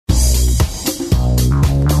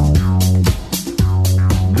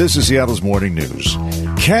This is Seattle's Morning News.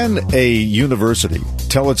 Can a university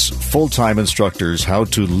tell its full-time instructors how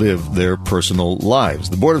to live their personal lives?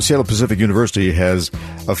 The Board of Seattle Pacific University has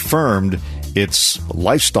affirmed its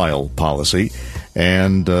lifestyle policy.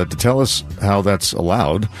 And to tell us how that's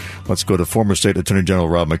allowed, let's go to former State Attorney General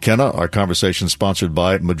Rob McKenna. Our conversation sponsored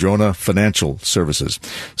by Madrona Financial Services.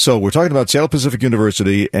 So we're talking about Seattle Pacific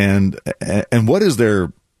University, and what is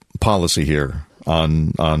their policy here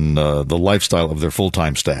on the lifestyle of their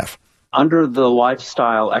full-time staff? Under the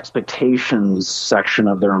lifestyle expectations section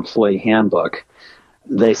of their employee handbook,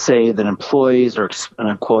 they say that employees are, and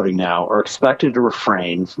I'm quoting now, are expected to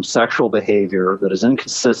refrain from sexual behavior that is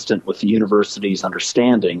inconsistent with the university's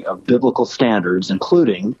understanding of biblical standards,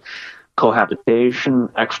 including cohabitation,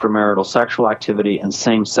 extramarital sexual activity, and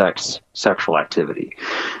same-sex sexual activity.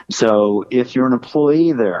 So if you're an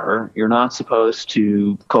employee there, you're not supposed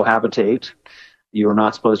to cohabitate. You're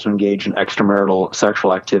not supposed to engage in extramarital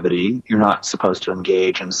sexual activity. You're not supposed to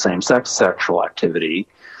engage in same-sex sexual activity.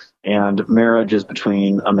 And marriage is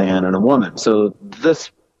between a man and a woman. So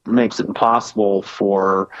this makes it impossible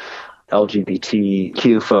for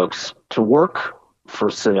LGBTQ folks to work for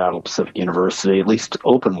Seattle Pacific University, at least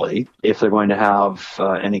openly, if they're going to have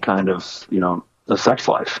any kind of, a sex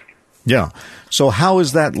life. Yeah. So how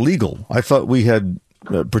is that legal? I thought we had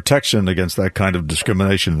protection against that kind of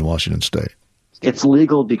discrimination in Washington State. It's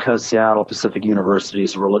legal because Seattle Pacific University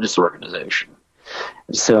is a religious organization.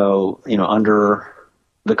 So, under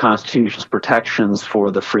the Constitution's protections for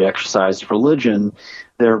the free exercise of religion,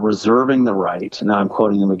 they're reserving the right, now I'm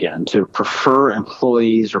quoting them again, to prefer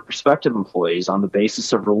employees or prospective employees on the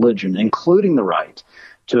basis of religion, including the right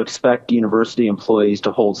to expect university employees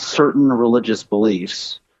to hold certain religious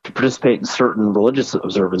beliefs, to participate in certain religious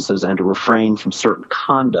observances, and to refrain from certain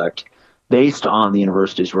conduct based on the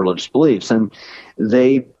university's religious beliefs. And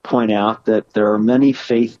they point out that there are many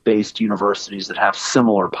faith-based universities that have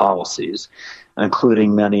similar policies,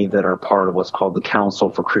 including many that are part of what's called the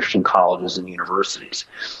Council for Christian Colleges and Universities.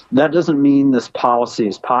 That doesn't mean this policy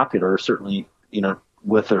is popular. Certainly,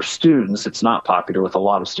 with their students, it's not popular with a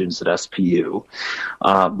lot of students at SPU.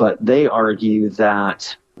 But they argue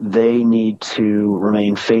that they need to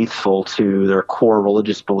remain faithful to their core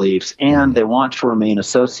religious beliefs, and they want to remain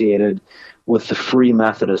associated with the Free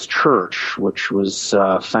Methodist Church, which was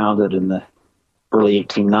founded in the early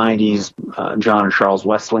 1890s, John and Charles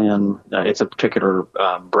Wesleyan. It's a particular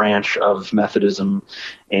branch of Methodism,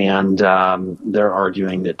 and they're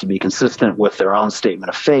arguing that to be consistent with their own statement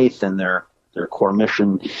of faith and their core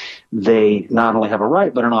mission, they not only have a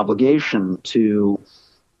right but an obligation to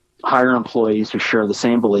hire employees who share the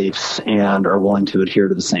same beliefs and are willing to adhere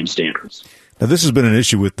to the same standards. Now, this has been an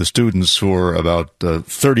issue with the students for about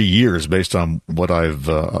 30 years, based on what I've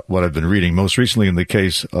been reading. Most recently, in the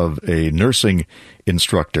case of a nursing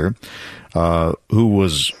instructor who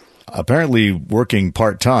was apparently working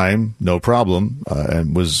part-time, no problem,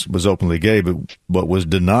 and was openly gay, but was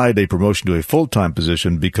denied a promotion to a full-time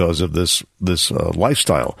position because of this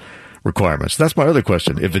lifestyle requirements. That's my other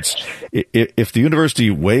question. If the university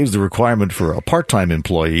waives the requirement for a part-time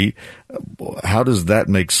employee, how does that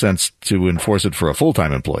make sense to enforce it for a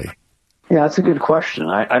full-time employee? Yeah, that's a good question.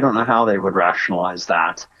 I don't know how they would rationalize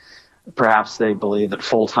that. Perhaps they believe that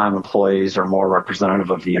full-time employees are more representative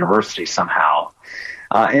of the university somehow.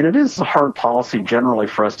 And it is a hard policy generally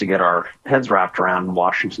for us to get our heads wrapped around in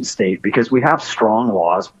Washington State, because we have strong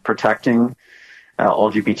laws protecting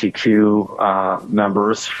LGBTQ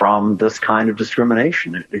members from this kind of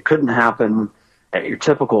discrimination. It couldn't happen at your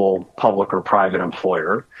typical public or private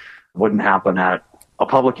employer. It wouldn't happen at a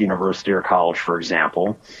public university or college, for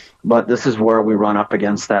example. But this is where we run up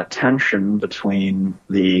against that tension between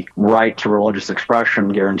the right to religious expression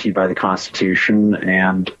guaranteed by the Constitution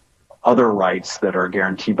and other rights that are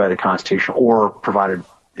guaranteed by the Constitution or provided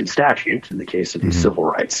in statute in the case of these civil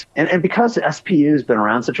rights. And because SPU has been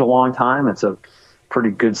around such a long time, it's a pretty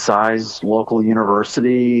good-sized local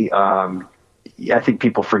university. I think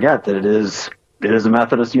people forget that it is a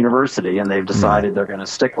Methodist university, and they've decided they're going to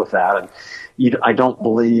stick with that. And I don't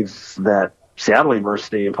believe that Seattle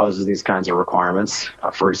University imposes these kinds of requirements,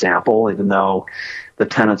 for example, even though the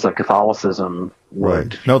tenets of Catholicism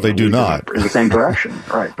would. Right. No, they do not. In the same direction.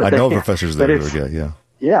 Right. But I know professors there who are gay, yeah.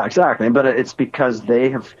 Yeah, exactly. But it's because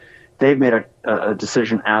they've made a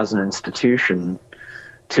decision as an institution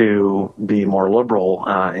to be more liberal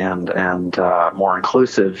and more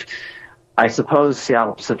inclusive. I suppose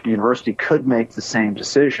Seattle Pacific University could make the same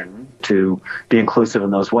decision to be inclusive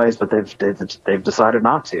in those ways, but they've decided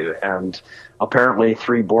not to. And apparently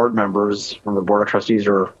 3 board members from the Board of Trustees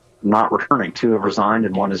are not returning. 2 have resigned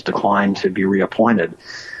and 1 has declined to be reappointed.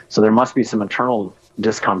 So there must be some internal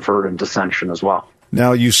discomfort and dissension as well.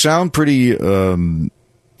 Now, you sound pretty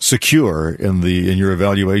secure in your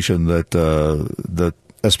evaluation that that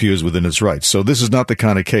SPU is within its rights. So this is not the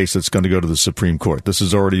kind of case that's going to go to the Supreme Court. This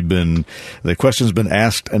has already been, the question's been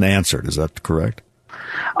asked and answered. Is that correct?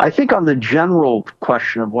 I think on the general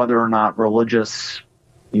question of whether or not religious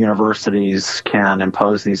universities can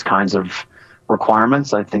impose these kinds of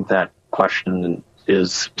requirements, I think that question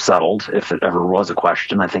is settled, if it ever was a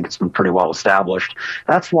question. I think it's been pretty well established.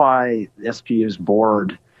 That's why SPU's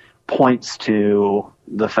board points to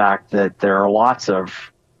the fact that there are lots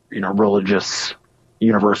of, religious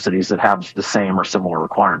universities that have the same or similar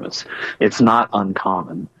requirements. It's not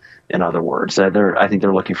uncommon, in other words. I think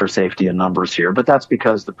they're looking for safety in numbers here, but that's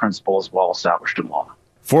because the principle is well established in law.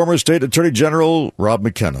 Former State Attorney General Rob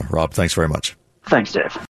McKenna. Rob, thanks very much. Thanks, Dave.